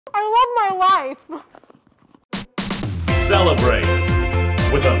I love my life. Celebrate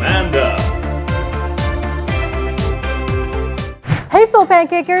with Amanda. Hey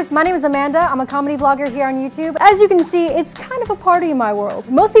Soulpancakers, my name is Amanda. I'm a comedy vlogger here on YouTube. As you can see, it's kind of a party in my world.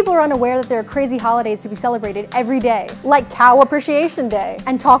 Most people are unaware that there are crazy holidays to be celebrated every day, like Cow Appreciation Day,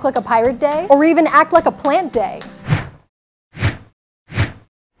 and Talk Like a Pirate Day, or even Act Like a Plant Day.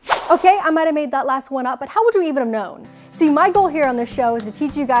 Okay, I might have made that last one up, but how would you even have known? See, my goal here on this show is to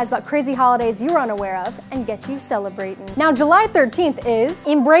teach you guys about crazy holidays you're unaware of and get you celebrating. Now, July 13th is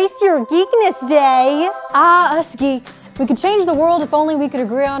Embrace Your Geekness Day. Ah, us geeks. We could change the world if only we could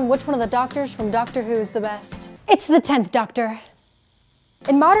agree on which one of the doctors from Doctor Who is the best. It's the 10th Doctor.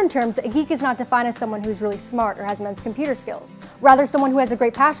 In modern terms, a geek is not defined as someone who's really smart or has immense computer skills. Rather, someone who has a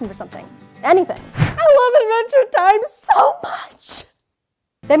great passion for something. Anything. I love Adventure Time so much!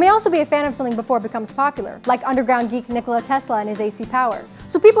 They may also be a fan of something before it becomes popular, like underground geek Nikola Tesla and his AC power.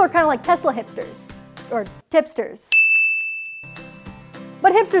 So people are kind of like Tesla hipsters. Or tipsters.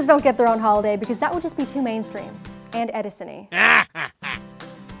 But hipsters don't get their own holiday because that would just be too mainstream. And Edison-y.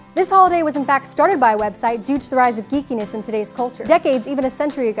 This holiday was in fact started by a website due to the rise of geekiness in today's culture. Decades, even a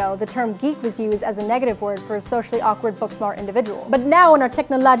century ago, the term geek was used as a negative word for a socially awkward, book-smart individual. But now in our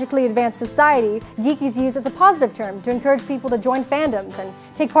technologically advanced society, geek is used as a positive term to encourage people to join fandoms and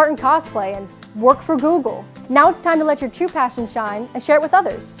take part in cosplay and work for Google. Now it's time to let your true passion shine and share it with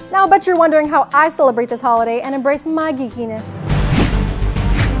others. Now I bet you're wondering how I celebrate this holiday and embrace my geekiness.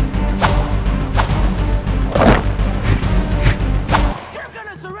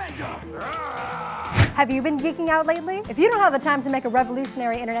 Have you been geeking out lately? If you don't have the time to make a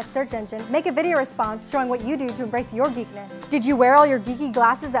revolutionary internet search engine, make a video response showing what you do to embrace your geekness. Did you wear all your geeky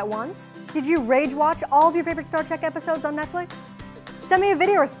glasses at once? Did you rage watch all of your favorite Star Trek episodes on Netflix? Send me a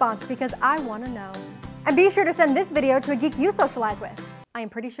video response because I want to know. And be sure to send this video to a geek you socialize with. I am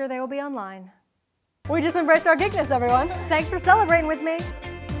pretty sure they will be online. We just embraced our geekness, everyone. Thanks for celebrating with me.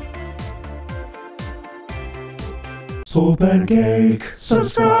 Soulpancake,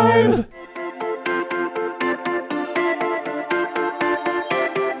 subscribe!